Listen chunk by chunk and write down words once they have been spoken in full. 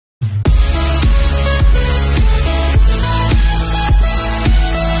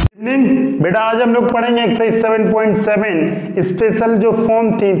बेटा आज हम लोग पढ़ेंगे एक्सरसाइज 7.7 स्पेशल जो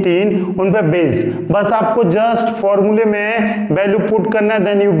फॉर्म थी तीन उन पे बेस्ड। बस आपको जस्ट फॉर्मूले में वैल्यू पुट करना है,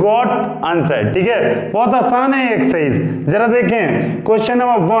 देन यू गॉट आंसर। ठीक है, बहुत आसान है एक्सरसाइज। जरा देखें क्वेश्चन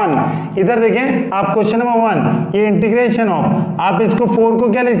नंबर 1, इधर देखें आप क्वेश्चन नंबर 1, ये इंटीग्रेशन ऑफ, आप इसको 4 को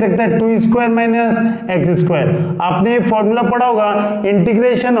क्या लिख सकते हैं 2 स्क्वायर माइनस एक्स स्क्वायर। आपने फॉर्मूला पढ़ा होगा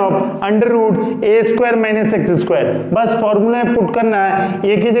integration of under root A square minus x square. बस फॉर्मूला में पुट करना है,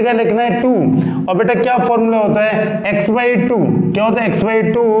 एक ही जगह लिखना है 2। और बेटा क्या फॉर्मूला होता है x/2, क्या होता है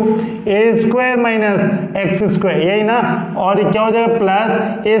x/2 ए स्क्वायर माइनस एक्स स्क्वायर, यही ना। और क्या हो जाएगा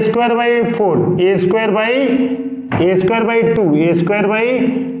plus A square by 4, A square by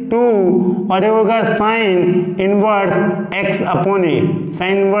 2 और ये होगा sine inverse x upon A,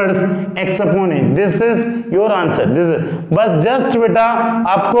 sine inverse x upon A. This is your answer. This is बस जस्ट बेटा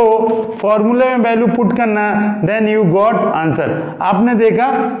आपको फॉर्मूले में वैल्यू पुट करना, देन यू गॉट आंसर। आपने देखा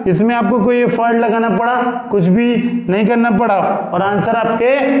इसमें आपको कोई एफर्ट लगाना पड़ा, कुछ भी नहीं करना पड़ा और आंसर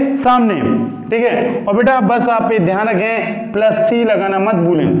आपके सामने। ठीक है, और बेटा बस आप ये ध्यान रखें प्लस सी लगाना मत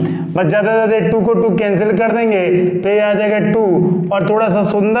भूलें। बस ज्यादा ज्यादा 2 को 2 कैंसिल कर देंगे तो ये आ जाएगा 2 और थोड़ा सा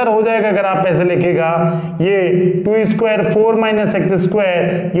सुंदर हो जाएगा अगर आप ऐसे लिखेगा, ये 2 स्क्वायर 4 माइनस एक्स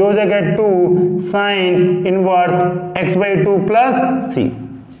स्क्वायर, ये हो जाएगा 2 साइन इनवर्स x/2 प्लस सी।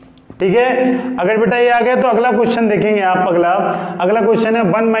 ठीक है, अगर बेटा ये आ गया तो अगला क्वेश्चन देखेंगे आप। अगला क्वेश्चन है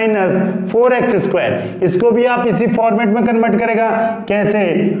 1 माइनस 4x स्क्वायर। इसको भी आप इसी फॉर्मेट में कन्वर्ट करेगा, कैसे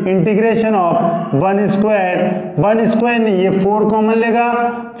इंटीग्रेशन ऑफ 1 स्क्वायर नहीं, ये 4 कॉमन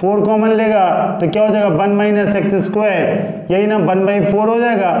लेगा तो क्या हो जाएगा 1 माइनस एक्स स्क्वायर, यही ना 1/4 हो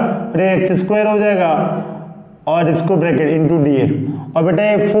जाएगा और ये एक्स स्क्वायर हो जाएगा और इसको ब्रैकेट इंटू dx। और बेटा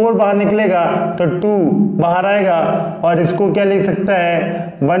ये 4 बाहर निकलेगा तो 2 बाहर आएगा और इसको क्या लिख सकता है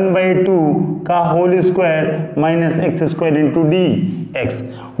 1/2 का whole square minus x square into dx।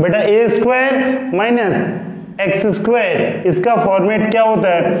 बेटा ए स्क्वायर माइनस एक्स स्क्वायर, इसका फॉर्मेट क्या होता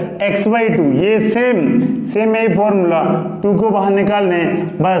है x/2। ये सेम यही फॉर्मूला, 2 को बाहर निकाल दें,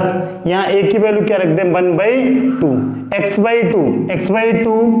 बस यहाँ एक ही वैल्यू क्या रख दें 1/2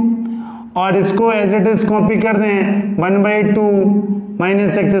 x/2 और इसको एज इट इज कॉपी कर दें 1/2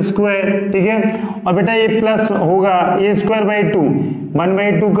 माइनस एक्स स्क्वायर। ठीक है, और बेटा ये प्लस होगा ए स्क्वायर बाई 2,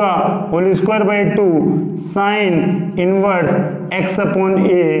 1/2 का whole square by 2 sine inverse x upon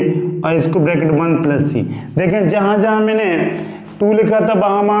ए और इसको ब्रैकेट 1 प्लस सी। देखें जहां जहां मैंने 2 लिखा था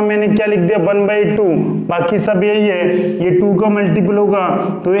वहां मैंने क्या लिख दिया 1/2, बाकी सब यही है। ये 2 का मल्टीपल होगा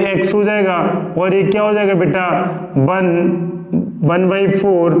तो ये x हो जाएगा और ये क्या हो जाएगा बेटा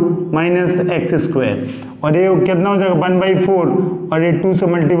 1/4 माइनस एक्स स्क्वायर और ये कितना हो जाएगा 1/4 और ये 2 से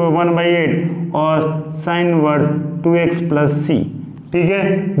मल्टीपल 1/8 और साइन वर्स 2x प्लस सी। ठीक है,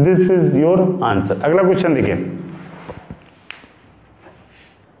 दिस इज योर आंसर। अगला क्वेश्चन देखिए।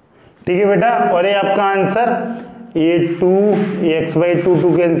 ठीक है बेटा, और ये आपका आंसर, ये 2, ये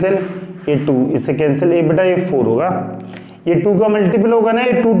x/2 कैंसिल, ये 2 इससे कैंसिल, ये बेटा ये 4 होगा, ये 2 का मल्टीपल होगा ना,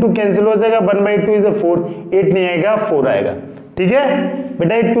 ये 2 कैंसिल हो जाएगा, 1/2 इज 4, 8 नहीं आएगा 4 आएगा। ठीक है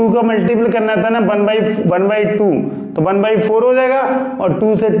बेटा, ये 2 का मल्टीपल करना था ना 1/2 तो 1/4 हो जाएगा और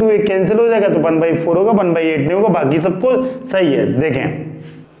 2 से 2 कैंसिल हो जाएगा तो 1/4 होगा, 1/8 नहीं होगा, बाकी सबको सही है। देखें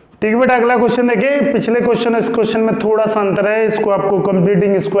ठीक है बेटा, अगला क्वेश्चन देखें। पिछले क्वेश्चन इस क्वेश्चन में थोड़ा सा अंतर है, इसको आपको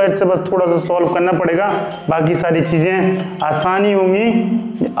कंप्लीटिंग स्क्वायर से बस थोड़ा सा सॉल्व करना पड़ेगा, बाकी सारी चीजें आसानी होंगी।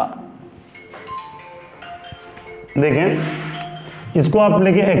 देखें इसको आप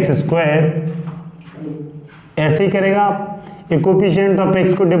लेके एक्स स्क्वायर ऐसे ही करेगा आप, कोएफिशिएंट ऑफ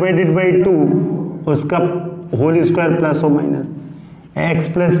x को डिवाइडेड बाई 2 उसका होल स्क्वायर प्लस और माइनस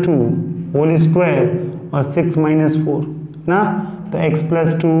x+2 होल स्क्वायर और 6 माइनस 4 ना, तो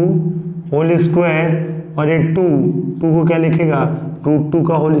x+2 होल स्क्वायर और ये 2 को क्या लिखेगा √2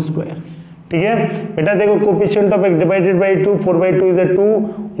 का होल स्क्वायर। ठीक है बेटा, देखो coefficient of x divided by 2, 4/2 is 2,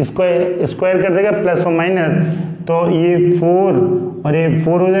 square कर देगा प्लस और माइनस, तो ये 4 और ये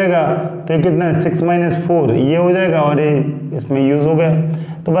 4 हो जाएगा तो ये कितना है 6 माइनस 4 ये हो जाएगा और ये इसमें यूज हो गया।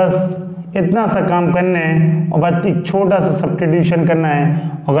 तो बस इतना सा काम करना है और बस एक छोटा सा सब्स्टिट्यूशन करना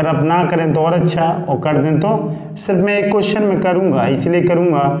है। अगर आप ना करें तो और अच्छा, और कर दें तो सिर्फ मैं एक क्वेश्चन में करूंगा, इसलिए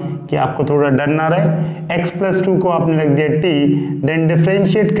करूंगा कि आपको थोड़ा डर ना रहे। x+2 को आपने रख दिया t, देन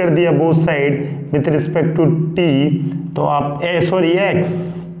डिफरेंशिएट कर दिया both side with respect to t, तो आप x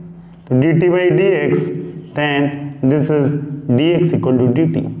तो dt/dx, then this is dx equal to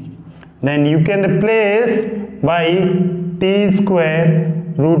dt. Then you can replace by t square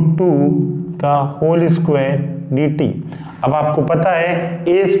 √2 का होल स्क्वायर dt। अब आपको पता है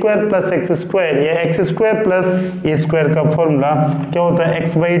ए स्क्वायर प्लस एक्स स्क्वायर या एक्स स्क्वायर प्लस ए square का फॉर्मूला क्या होता है,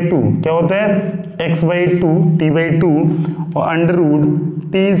 एक्स बाई टू, क्या होता है, x by two, T by two और under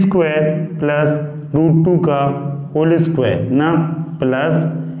root T square plus root two का होल स्क्वायर ना, plus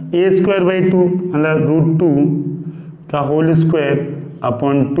A square by two मतलब रूट टू का होल स्क्वायर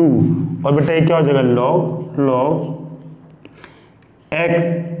अपॉन टू, और बेटा ये क्या हो जाएगा, लॉग एक्स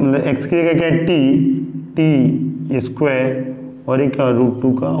मतलब एक्स की जगह क्या है, टी स्क्वायर और ये क्या रूट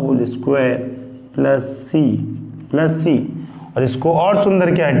टू का होल स्क्वायर प्लस सी, और इसको और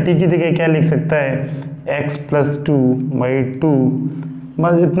सुंदर क्या है, टी की जगह क्या लिख सकता है, x plus two by two,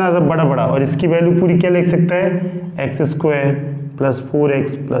 बस इतना सब बड़ा बड़ा, और इसकी वैल्यू पूरी क्या लिख सकता है, x square plus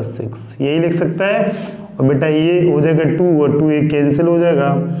 4x plus 6, यही लिख सकता है। और बेटा ये हो जाएगा 2 और 2 ये कैंसिल हो जाएगा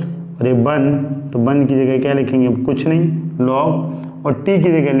और ये 1, तो 1 की जगह क्या लिखेंगे, अब कुछ नहीं, लॉग, और t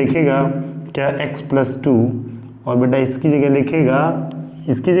की जगह लिखेगा क्या, x प्लस 2, और बेटा इसकी जगह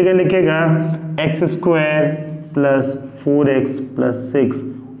लिखेगा x square plus 4x plus 6,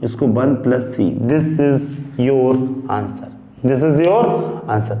 इसको 1 plus c, this is your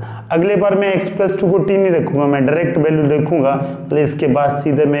answer. अगले बार मैं x प्लस 2 को t नहीं रखूंगा, मैं डायरेक्ट वैल्यू लिखूंगा, तो इसके बाद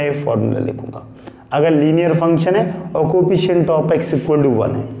सीधे मैं फॉर्मूला लिखूंगा अगर लीनियर फंक्शन है और coefficient of x equal to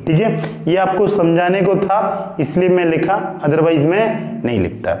 1 है। ठीक है, ये आपको समझाने को था इसलिए मैं लिखा, अदरवाइज मैं नहीं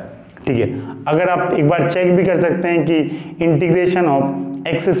लिखता। ठीक है, अगर आप एक बार चेक भी कर सकते हैं कि integration of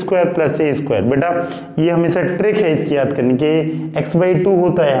x square plus A square, बेटा ये हमेशा ट्रिक है इसकी याद करने की, एक्स बाई टू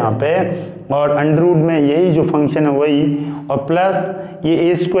होता है यहाँ पे और अंडर रूट में यही जो फंक्शन है वही, और प्लस ये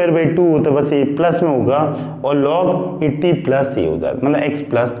ए स्क्वायर बाई टू होता है, बस ये प्लस में होगा, और लॉग ये टी प्लस ए हो जाएगा, मतलब एक्स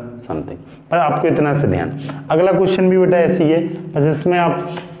प्लस समथिंग, पर आपको इतना से ध्यान। अगला क्वेश्चन भी बेटा ऐसी है, बस इसमें आप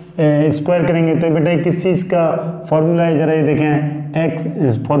स्क्वायर करेंगे तो बेटा किस चीज़ का फॉर्मूला है, जरा ये देखें,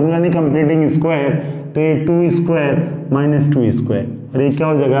 एक्स फॉर्मूला नहीं, कंप्लीटिंग स्क्वायर, तो ये 2 स्क्वायर माइनस 2 स्क्वायर, और ये क्या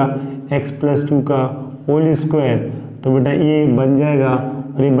हो जाएगा, एक्स प्लस 2 का होल स्क्वायर, तो बेटा ये बन जाएगा,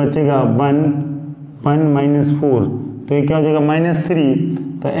 और ये बचेगा 1 माइनस 4, तो ये क्या हो जाएगा -3,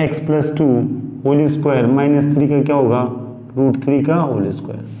 तो x plus 2 whole square minus 3 का क्या होगा, रूट 3 का होल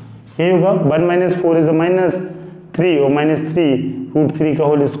स्क्वायर, यही होगा, 1 माइनस 4 इज -3 और -3 रूट 3 का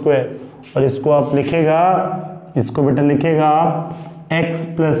होल स्क्वायर, और इसको आप लिखेगा, इसको बेटा लिखेगा आप एक्स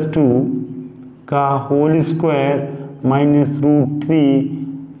प्लस 2 का होल स्क्वायर माइनस रूट 3,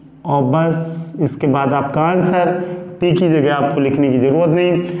 और बस इसके बाद आपका आंसर, टी की जगह आपको लिखने की जरूरत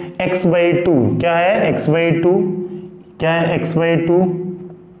नहीं, एक्स बाई टू क्या है, एक्स बाई टू क्या है, एक्स बाई टू,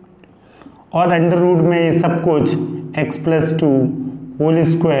 और अंडर रूट में ये सब कुछ एक्स प्लस 2 होल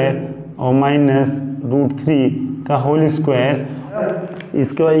स्क्वायर और माइनस रूट 3 का होल स्क्वायर,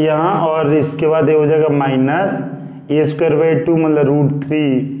 इसके बाद यहाँ, और इसके बाद ये हो जाएगा माइनस ए स्क्वायर बाई 2 मतलब रूट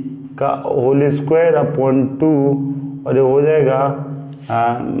 3 का होल स्क्वायर अपॉन 2, और ये हो जाएगा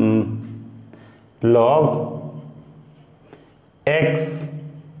लॉग एक्स,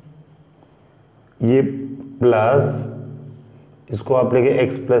 ये प्लस, इसको आप लिखे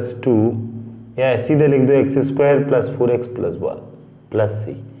एक्स प्लस 2, या सीधे लिख दो x square plus 4x plus 1 plus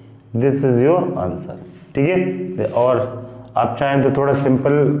C, this is your answer. ठीक है, और आप चाहें तो थोड़ा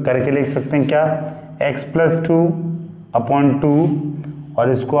सिंपल करके लिख सकते हैं, क्या, x प्लस 2 अपॉन 2,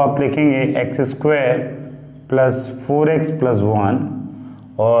 और इसको आप लिखेंगे x square plus 4x plus 1,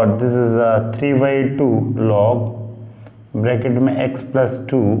 और दिस इज 3/2 लॉग ब्रैकेट में x प्लस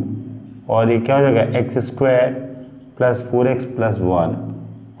 2, और ये क्या हो जाएगा, x square plus 4x plus 1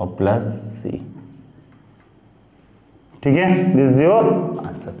 और प्लस सी। ठीक है, दिस इज योर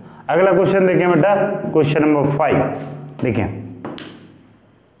आंसर। अगला क्वेश्चन देखें बेटा, क्वेश्चन नंबर 5 देखें।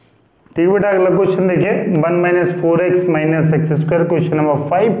 ठीक बेटा, अगला क्वेश्चन देखें, 1 minus 4x minus x square, question number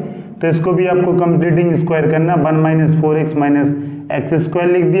 5। तो इसको भी आपको कंप्लीटिंग स्क्वायर करना, 1 minus 4x minus x square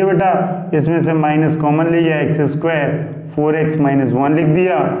लिख दिया बेटा, इसमें से माइनस कॉमन लिया, एक्स स्क्वायर 4x माइनस 1 लिख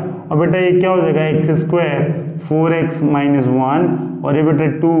दिया, और बेटा ये क्या हो जाएगा, एक्स स्क्वायर 4x माइनस 1, और ये बेटा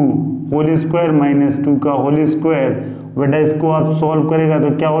 2 होल स्क्वायर माइनस 2 का होल स्क्वायर, बेटा इसको आप सॉल्व करेगा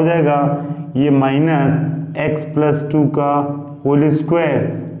तो क्या हो जाएगा, ये माइनस एक्स प्लस 2 का होल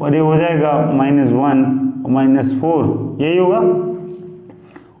स्क्वायर, और ये हो जाएगा -1 और -4, यही होगा,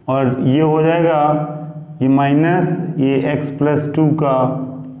 और ये हो जाएगा ये माइनस ये एक्स प्लस 2 का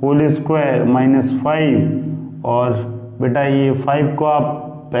होल स्क्वायर -5, और बेटा ये 5 को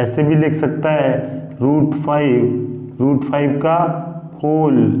आप ऐसे भी लिख सकता है रूट 5 का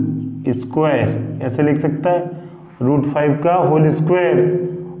होल स्क्वायर, ऐसे लिख सकता है रूट 5 का होल स्क्वायर,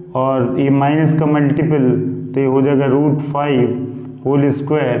 और ये माइनस का मल्टीपल, तो ये हो जाएगा root 5 whole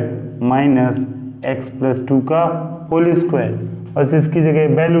square minus x plus 2 का होल स्क्वायर। बस इसकी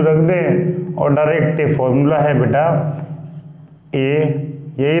जगह वैल्यू रख दें, और डायरेक्ट फॉर्मूला है बेटा ए,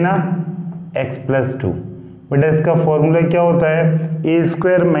 यही ना, एक्स प्लस टू। बेटा इसका फॉर्मूला क्या होता है, ए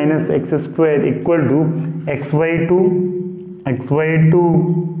square minus x square equal to x by two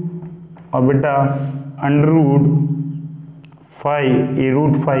और बेटा अंडर रूट 5, ये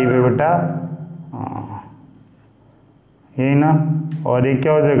रूट 5 है बेटा, यही ना, और ये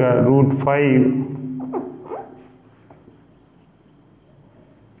क्या हो जाएगा root 5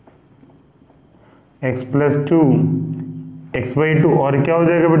 x plus two x by two, और क्या हो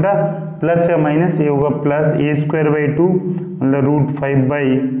जाएगा बेटा प्लस या माइनस, ये होगा plus A square by two, मतलब रूट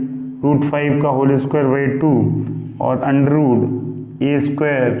 5 का होल स्क्वायर बाई टू और under root A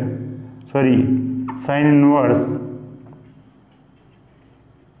square sine inverse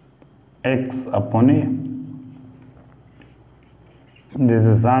x upon A. This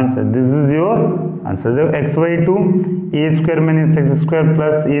is answer, this is your answer. देखो x by two A square minus x square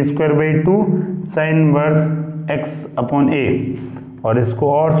plus A square by two sine inverse x upon ए, और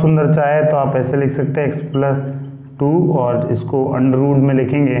इसको और सुंदर चाहे तो आप ऐसे लिख सकते हैं एक्स प्लस टू और इसको अंडर रूट में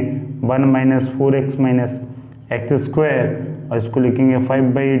लिखेंगे 1 minus 4x minus x square, और इसको लिखेंगे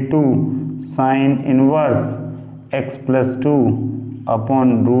 5/2 sine inverse x plus two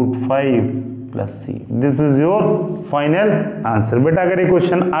upon root 5 plus C. This is your final answer. बेटा अगर ये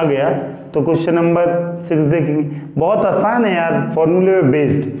क्वेश्चन आ गया तो क्वेश्चन नंबर 6 देखेंगे। बहुत आसान है यार, फॉर्मूले में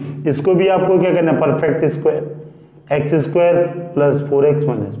बेस्ड। इसको भी आपको क्या करना है, perfect square x square plus 4x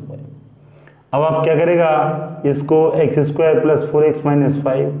minus 5। अब आप क्या करेगा, इसको x square plus 4x minus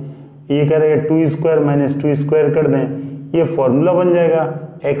 5, ये करेगा 2 स्क्वायर माइनस 2 स्क्वायर कर दें, ये फॉर्मूला बन जाएगा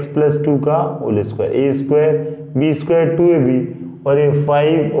x प्लस 2 का होल स्क्वायर, ए स्क्वायर बी स्क्वायर 2ab, और ये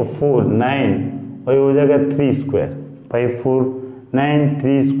 5 और 4 9, और ये हो जाएगा 3 स्क्वायर, 5 4 9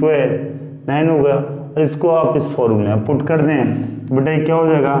 3 स्क्वायर 9 होगा, और इसको आप इस फॉर्मूले में पुट कर दें तो बेटा ये क्या हो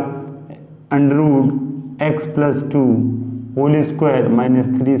जाएगा under root x plus 2 whole square minus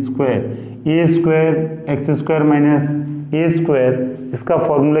 3 square ए स्क्वायर एक्स स्क्वायर माइनस ए स्क्वायर। इसका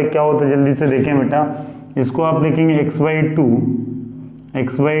फॉर्मूला क्या होता है जल्दी से देखें बेटा, इसको आप लिखेंगे x by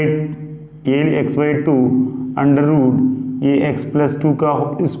two under root ये एक्स प्लस 2 का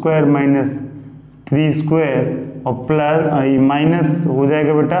स्क्वायर माइनस 3 स्क्वायर और प्लस ये माइनस हो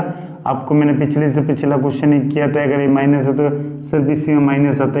जाएगा बेटा। आपको मैंने पिछले से पिछला क्वेश्चन ही किया था, अगर ये माइनस है तो सिर्फ इसी में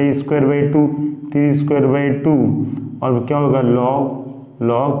माइनस आता है, स्क्वायर बाई 2 3 स्क्वायर बाई 2, और क्या होगा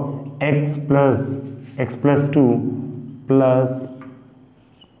log x plus 2 plus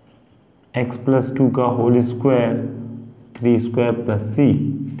x plus 2 का होल स्क्वायर 3 स्क्वायर प्लस सी।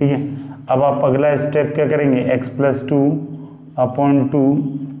 ठीक है, अब आप अगला स्टेप क्या करेंगे, एक्स प्लस 2 अपॉन 2,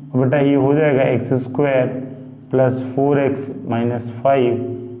 बेटा ये हो जाएगा x square plus 4x minus 5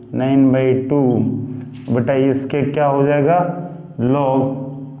 9/2, बेटा इसके क्या हो जाएगा लॉग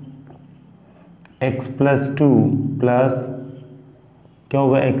एक्स प्लस 2 प्लस क्या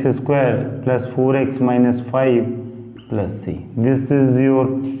होगा x square plus 4x minus 5 plus C. This is your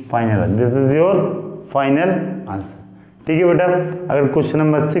final answer. ठीक है बेटा, अगर क्वेश्चन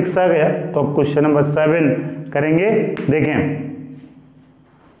नंबर 6 आ गया तो अब क्वेश्चन नंबर 7 करेंगे। देखें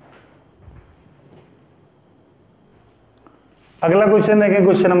अगला क्वेश्चन देखें,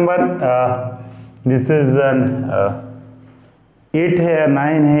 क्वेश्चन नंबर दिस इज 8 है या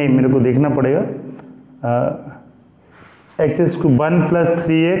 9 है, मेरे को देखना पड़ेगा। एक्स को 1 प्लस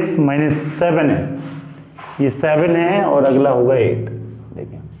 3x माइनस 7 है, ये 7 है और अगला होगा 8।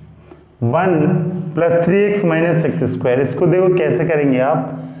 देखिए 1 plus 3x minus x square, इसको देखो कैसे करेंगे आप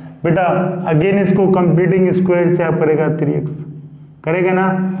बेटा। अगेन इसको कंप्लीटिंग स्क्वायर से आप करेगा 3x करेगा ना,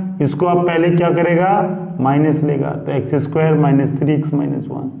 इसको आप पहले क्या करेगा माइनस लेगा, तो x square minus 3x minus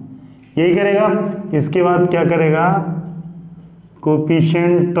 1 यही करेगा। इसके बाद क्या करेगा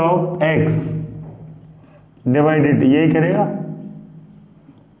कोफिशिएंट ऑफ x डिवाइडेड, यही करेगा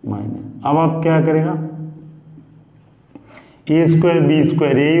माइनस। अब आप क्या करेगा ए स्क्वायर बी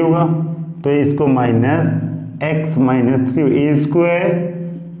स्क्वायर यही होगा, तो इसको माइनस x माइनस 3 ए स्क्वायर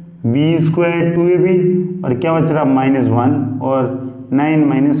बी स्क्वायर 2ab, और क्या बच रहा माइनस 1 और 9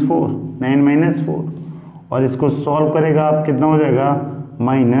 माइनस 4, और इसको सॉल्व करेगा आप कितना हो जाएगा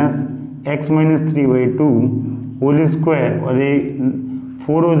minus x minus 3/2 whole square, और ये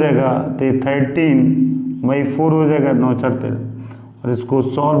 4 हो जाएगा तो ये 13/4 हो जाएगा 9 4, और इसको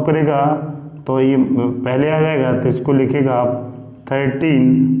सॉल्व करेगा तो ये पहले आ जाएगा, तो इसको लिखेगा आप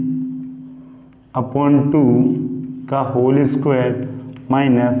 13/2 का whole square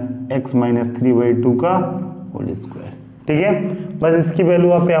minus x minus 3/2 का होल स्क्वायर। ठीक है, बस इसकी वैल्यू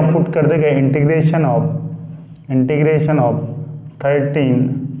आप यहाँ पुट कर देगा, integration of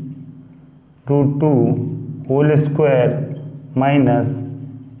 13√2 whole square minus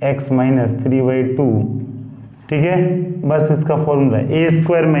x minus 3/2। ठीक है, बस इसका फॉर्मूला है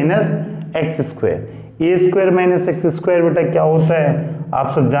a² minus x square. a² minus x square बेटा क्या होता है आप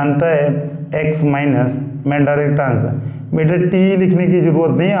सब जानता है, x माइनस, मैं डायरेक्ट आंसर, बेटा t लिखने की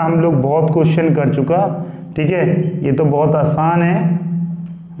जरूरत नहीं है, हम लोग बहुत क्वेश्चन कर चुका, ठीक है, ये तो बहुत आसान है,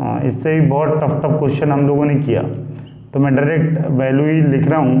 हाँ इससे भी बहुत टफ क्वेश्चन हम लोगों ने किया, तो मैं डायरेक्ट वैल्यू ही लिख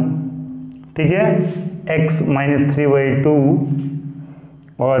रहा हूँ, ठीक है, x माइनस 3/2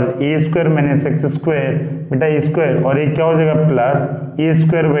 और a² माइनस एक्स स्क्वायर, बेटा a स्क्वायर और ये क्या हो जाएगा प्लस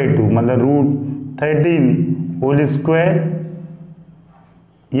a²/2 मतलब √13 होल स्क्वायर,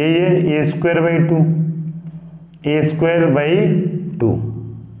 यही है a²/2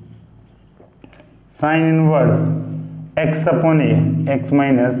 sine inverse x upon ए, x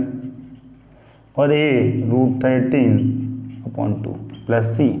माइनस और a √13/2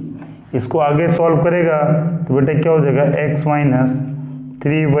 प्लस c, इसको आगे सॉल्व करेगा तो बेटा क्या हो जाएगा x माइनस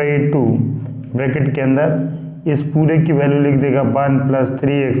 3/2 ब्रैकेट के अंदर इस पूरे की वैल्यू लिख देगा 1 plus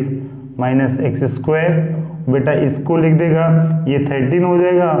 3x minus x square, बेटा इसको लिख देगा, ये 13 हो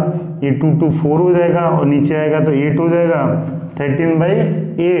जाएगा, ये 2 to 4 हो जाएगा और नीचे आएगा तो 8 हो जाएगा,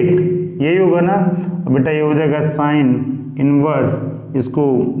 13/8 यही होगा ना, बेटा ये हो जाएगा साइन इनवर्स, इसको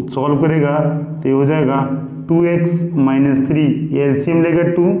सॉल्व करेगा तो ये हो जाएगा 2x माइनस 3, ये एलसीएम लेगा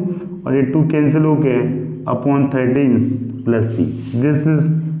 2 और ये 2 कैंसिल होके upon 13 plus c, this is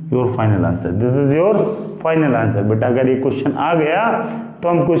your final answer, this is your final answer. बेटा अगर ये क्वेश्चन आ गया तो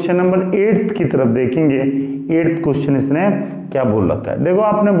हम क्वेश्चन नंबर 8 की तरफ देखेंगे, 8th क्वेश्चन इसने क्या बोल रखा है। देखो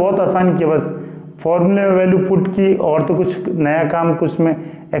आपने बहुत आसान किया, बस फॉर्मूले में वैल्यू पुट की और तो कुछ नया काम कुछ में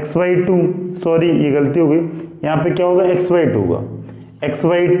x/2, सॉरी ये गलती हो गई, यहाँ पे क्या होगा x/2 होगा,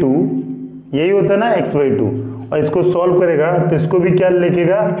 x/2 यही होता है ना x/2, और इसको सॉल्व करेगा तो इसको भी क्या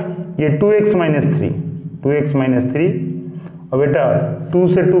लिखेगा, ये 2x माइनस 3, 2x माइनस 3 और बेटा 2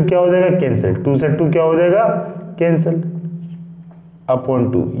 से 2 क्या हो जाएगा कैंसिल, 2 से 2 क्या हो जाएगा कैंसिल अपॉन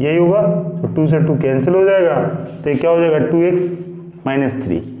 2, यही होगा, तो 2 से 2 कैंसिल हो जाएगा तो ये क्या हो जाएगा 2x माइनस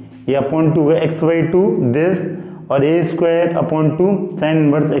 3, ये अपॉन 2 है x/2 दिस और a² upon 2 sine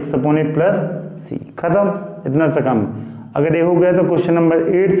inverse x upon a plus c, खत्म, इतना सा काम। अगर ये हो गया तो क्वेश्चन नंबर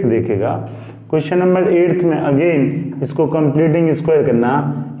 8 देखेगा, क्वेश्चन नंबर 8 में अगेन इसको कंप्लीटिंग स्क्वायर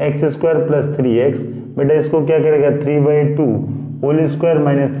करना, x² प्लस 3x, बेटा इसको क्या करेगा 3/2 होल स्क्वायर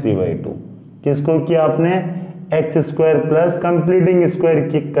माइनस 3/2, किसको किया आपने x² plus completing square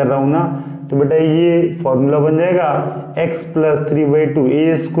kick कर रहा हूं ना, तो बेटा ये फॉर्मूला बन जाएगा x plus 3/2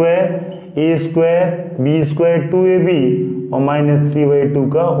 a² b² 2ab और माइनस 3/2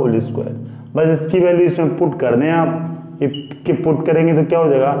 का होल स्क्वायर, बस इसकी वैल्यू इसमें पुट कर दें आप, ये पुट करेंगे तो क्या हो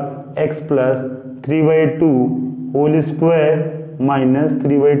जाएगा x plus 3/2 whole square minus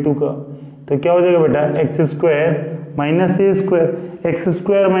 3/2 का, तो क्या हो जाएगा बेटा x² minus a²,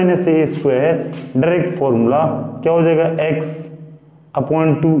 x² minus a², direct formula क्या हो जाएगा x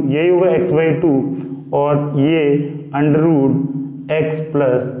अपॉन 2, यही होगा x/2 और ये under x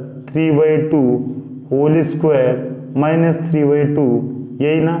plus 3/2 whole square minus 3/2,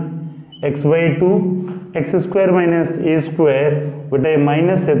 यही ना x/2 x² माइनस a², बेटा ये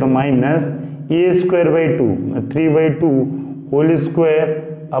माइनस है तो minus a²/2 3/2 whole square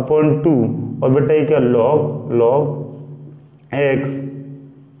upon 2 और बेटा ये क्या log x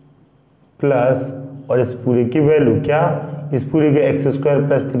प्लस और इस पूरे की वैल्यू क्या, इस पूरे के x²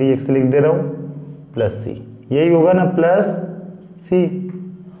 प्लस 3x लिख दे रहा हूँ प्लस c, यही होगा ना प्लस c,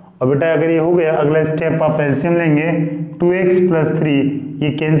 और बेटा अगर ये हो गया अगला स्टेप आप एलसीएम लेंगे, 2x प्लस 3 ये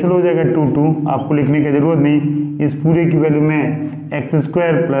कैंसिल हो जाएगा, 2 आपको लिखने की जरूरत नहीं, इस पूरे की वैल्यू में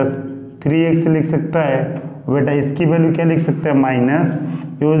x² प्लस 3x लिख सकता है, बेटा इसकी वैल्यू क्या लिख सकते हैं माइनस,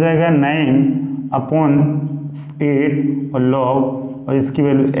 ये हो जाएगा 9 अपॉन 8 और लॉग और इसकी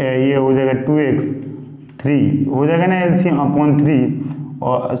वैल्यू ये हो जाएगा 2x 3 हो जाएगा ना एलसीएम अपॉन 3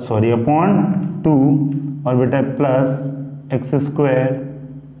 और सॉरी अपॉन 2 और बेटा plus x²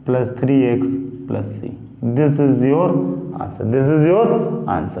 plus 3x plus c, this is your answer, this is your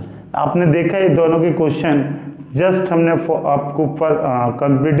answer. आपने देखा ये दोनों के क्वेश्चन जस्ट हमने आपको पर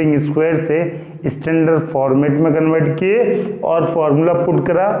कंप्लीटिंग स्क्वायर से स्टैंडर्ड फॉर्मेट में कन्वर्ट किए और फॉर्मूला पुट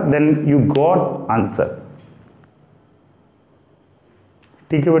करा, देन यू गॉट आंसर,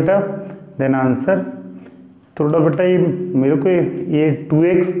 ठीक है बेटा, देन आंसर थोड़ा बेटा ये मेरे को ये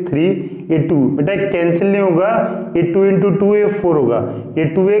 2x 3 ये 2 बेटा कैंसिल नहीं होगा, ये 2 इंटू 2 ये 4 होगा, ये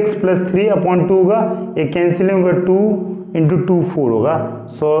 2x प्लस 3 अपॉन 2 होगा, ये कैंसिल नहीं होगा 2 इंटू 2 4 होगा,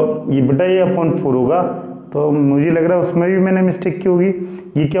 सो ये बेटा ये अपॉन 4 होगा, तो मुझे लग रहा है उसमें भी मैंने मिस्टेक की होगी।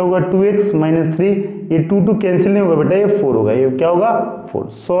 ये क्या होगा 2x माइनस 3, ये 2 कैंसिल नहीं होगा बेटा, ये 4 होगा। ये क्या होगा 4।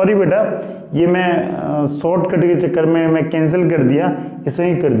 सॉरी बेटा, ये मैं शॉर्टकट के चक्कर में मैं कैंसिल कर दिया, इसमें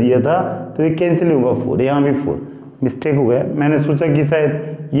ही कर दिया था, तो ये कैंसिल होगा 4, यहाँ भी 4 मिस्टेक हो गया। मैंने सोचा कि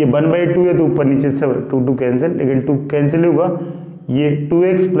शायद ये 1/2 है तो ऊपर नीचे से 2 कैंसिल, लेकिन 2 कैंसिल होगा। ये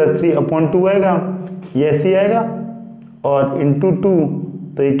 2x प्लस 3 अपॉन 2 आएगा, ये ऐसे ही आएगा, और इंटू 2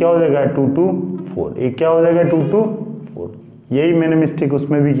 तो ये क्या हो जाएगा 2 2 4, ये क्या हो जाएगा 2 2 4। यही मैंने मिस्टेक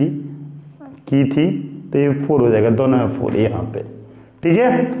उसमें भी की थी, तो ये 4 हो जाएगा, दोनों में 4 यहाँ पे। ठीक है,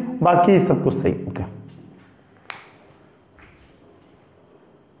 बाकी सब कुछ सही। ओके,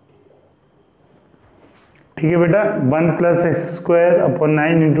 ठीक है बेटा, 1 plus x square upon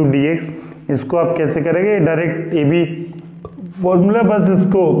 9 into D x, इसको आप कैसे करेंगे, डायरेक्ट ए बी फॉर्मूला, बस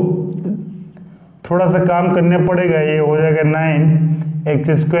इसको थोड़ा सा काम करने पड़ेगा। ये हो जाएगा 9 एक्स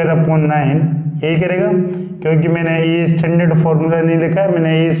स्क्वायर अपॉन 9, यही करेगा, क्योंकि मैंने ये स्टैंडर्ड फॉर्मूला नहीं लिखा है,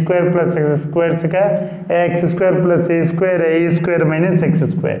 मैंने ए स्क्वायर प्लस एक्स स्क्वायर से कहा है, एक्स स्क्वायर प्लस ए स्क्वायर माइनस एक्स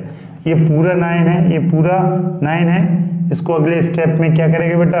स्क्वायर। ये पूरा 9 है, ये पूरा 9 है। इसको अगले स्टेप में क्या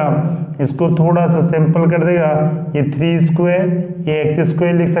करेंगे बेटा, इसको थोड़ा सा सिंपल कर देगा। ये 3 स्क्वायर, ये एक्स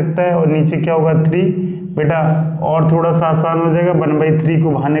स्क्वायर लिख सकता है, और नीचे क्या होगा 3 बेटा, और थोड़ा सा आसान हो जाएगा, 1/3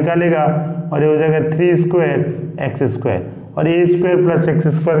 को बाहर निकालेगा, और ये हो जाएगा 3 स्क्वायर एक्स स्क्वायर। और ए स्क्वायर प्लस एक्स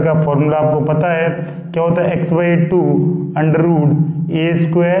स्क्वायर का फॉर्मूला आपको पता है, क्या होता है x/2 अंडर रूट ए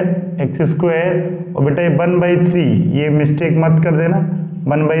स्क्वायर एक्स स्क्वायर, और बेटा ये 1/3, ये मिस्टेक मत कर देना,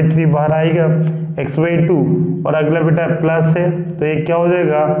 1/3 बाहर आएगा x/2, और अगला बेटा प्लस है, तो ये क्या हो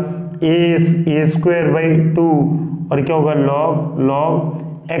जाएगा ए स्क्वायर बाई 2, और क्या होगा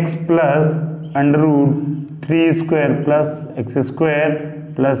log x plus under root 3 square plus x square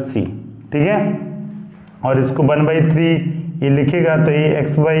plus सी। ठीक है, और इसको 1/3 ये लिखेगा, तो ये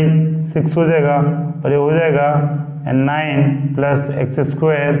x/6 हो जाएगा, और ये हो जाएगा 9 प्लस एक्स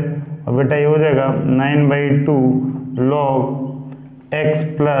स्क्वायर, और बेटा ये हो जाएगा 9/2 log x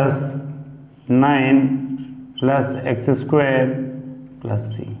plus 9 plus x square plus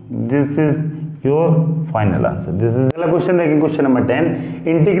C. This is your final answer. This is अगला क्वेश्चन देखें, question number 10,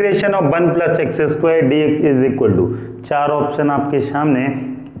 integration of 1 plus x square D x is equal to, 4 option आपके सामने,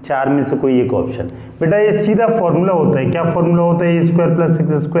 4 में से कोई एक ऑप्शन। बेटा ये सीधा फॉर्मूला होता है, क्या फॉर्मूला होता है, ए स्क्वायर प्लस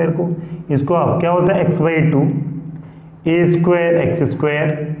एक्स स्क्वायर को, इसको आप क्या होता है x/2 ए स्क्वायर एक्स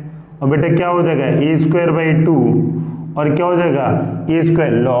स्क्वायर, और बेटा क्या हो जाएगा ए स्क्वायर बाई 2, और क्या हो जाएगा ए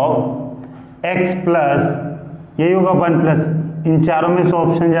स्क्वायर लॉग एक्स प्लस, यही होगा 1 प्लस, इन चारों में से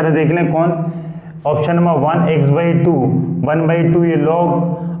ऑप्शन जरा देख लें कौन। ऑप्शन नंबर 1 x/2, 1/2 ये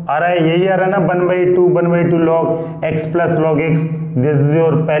लॉग आ रहा है, यही आ रहा है ना 1/2 log x plus log x, this is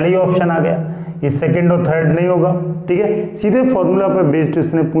your पहले ही ऑप्शन आ गया, ये सेकंड और थर्ड नहीं होगा। ठीक है, सीधे फॉर्मूला पर बेस्ड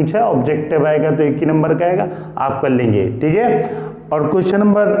उसने पूछा, ऑब्जेक्टिव आएगा तो एक ही नंबर का आएगा, आप कर लेंगे। ठीक है, और क्वेश्चन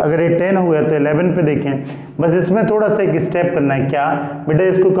नंबर अगर ये 10 हो गया तो 11 पे देखें, बस इसमें थोड़ा सा एक स्टेप करना है, क्या बेटा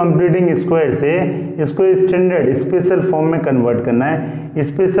इसको कंप्लीटिंग स्क्वायर से इसको स्टैंडर्ड स्पेशल फॉर्म में कन्वर्ट करना है।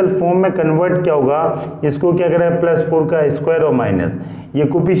 स्पेशल फॉर्म में कन्वर्ट क्या होगा, इसको क्या करें +4 का स्क्वायर और माइनस, ये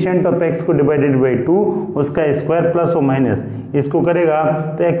कोफिशिएंट ऑफ x को डिवाइडेड बाई 2 उसका स्क्वायर प्लस और माइनस, इसको करेगा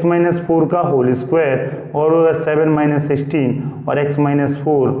तो x-4 का होल स्क्वायर, और होगा 7 - 16 और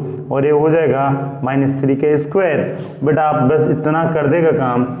x-4, और ये हो जाएगा -3 का स्क्वायर। बेटा आप बस इतना कर देगा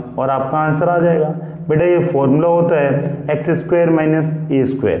काम और आपका आंसर आ जाएगा। बेटा ये फॉर्मूला होता है x² माइनस ए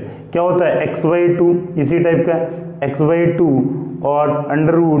स्क्वायर, क्या होता है x/2, इसी टाइप का x/2 और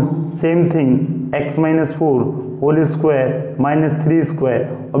under root same thing x-4 whole square -3 square,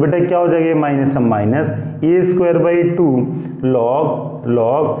 और बेटा क्या हो जाएगा minus minus A square by 2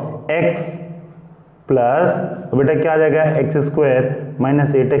 log x plus, बेटा क्या आ जाएगा x²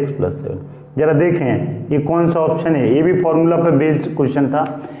 माइनस 8x प्लस 7। जरा देखें ये कौन सा ऑप्शन है, ये भी फॉर्मूला पर बेस्ड क्वेश्चन था,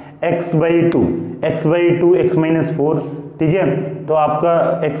 x/2 x-4। ठीक है, तो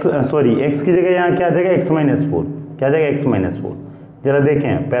आपका x की जगह यहाँ क्या आ जाएगा x-4, क्या आ जाएगा x-4। जरा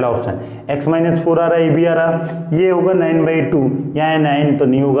देखें पहला ऑप्शन x-4 आ रहा है, ये भी आ रहा, ये होगा 9/2, यहाँ है 9 तो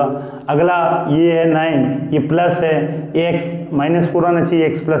नहीं होगा। अगला ये है 9, ये प्लस है, ये x-4 आना चाहिए,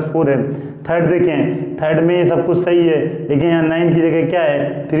 x + 4 है। थर्ड देखें, थर्ड में ये सब कुछ सही है, लेकिन यहाँ 9 की जगह क्या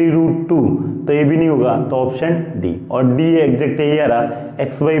है 3√2, तो ये भी नहीं होगा, तो ऑप्शन डी, और डी एग्जैक्ट यही आ रहा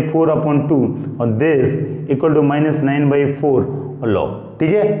x/4/2 और दिस इक्वल टू -9/4 और लॉग।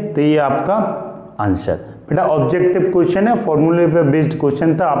 ठीक है, तो ये आपका आंसर। बेटा ऑब्जेक्टिव क्वेश्चन है, फॉर्मूले पे बेस्ड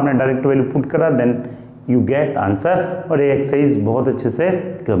क्वेश्चन था, आपने डायरेक्ट वैल्यू पुट करा, देन यू गेट आंसर, और ये एक्सरसाइज बहुत अच्छे से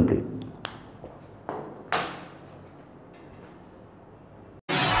कंप्लीट।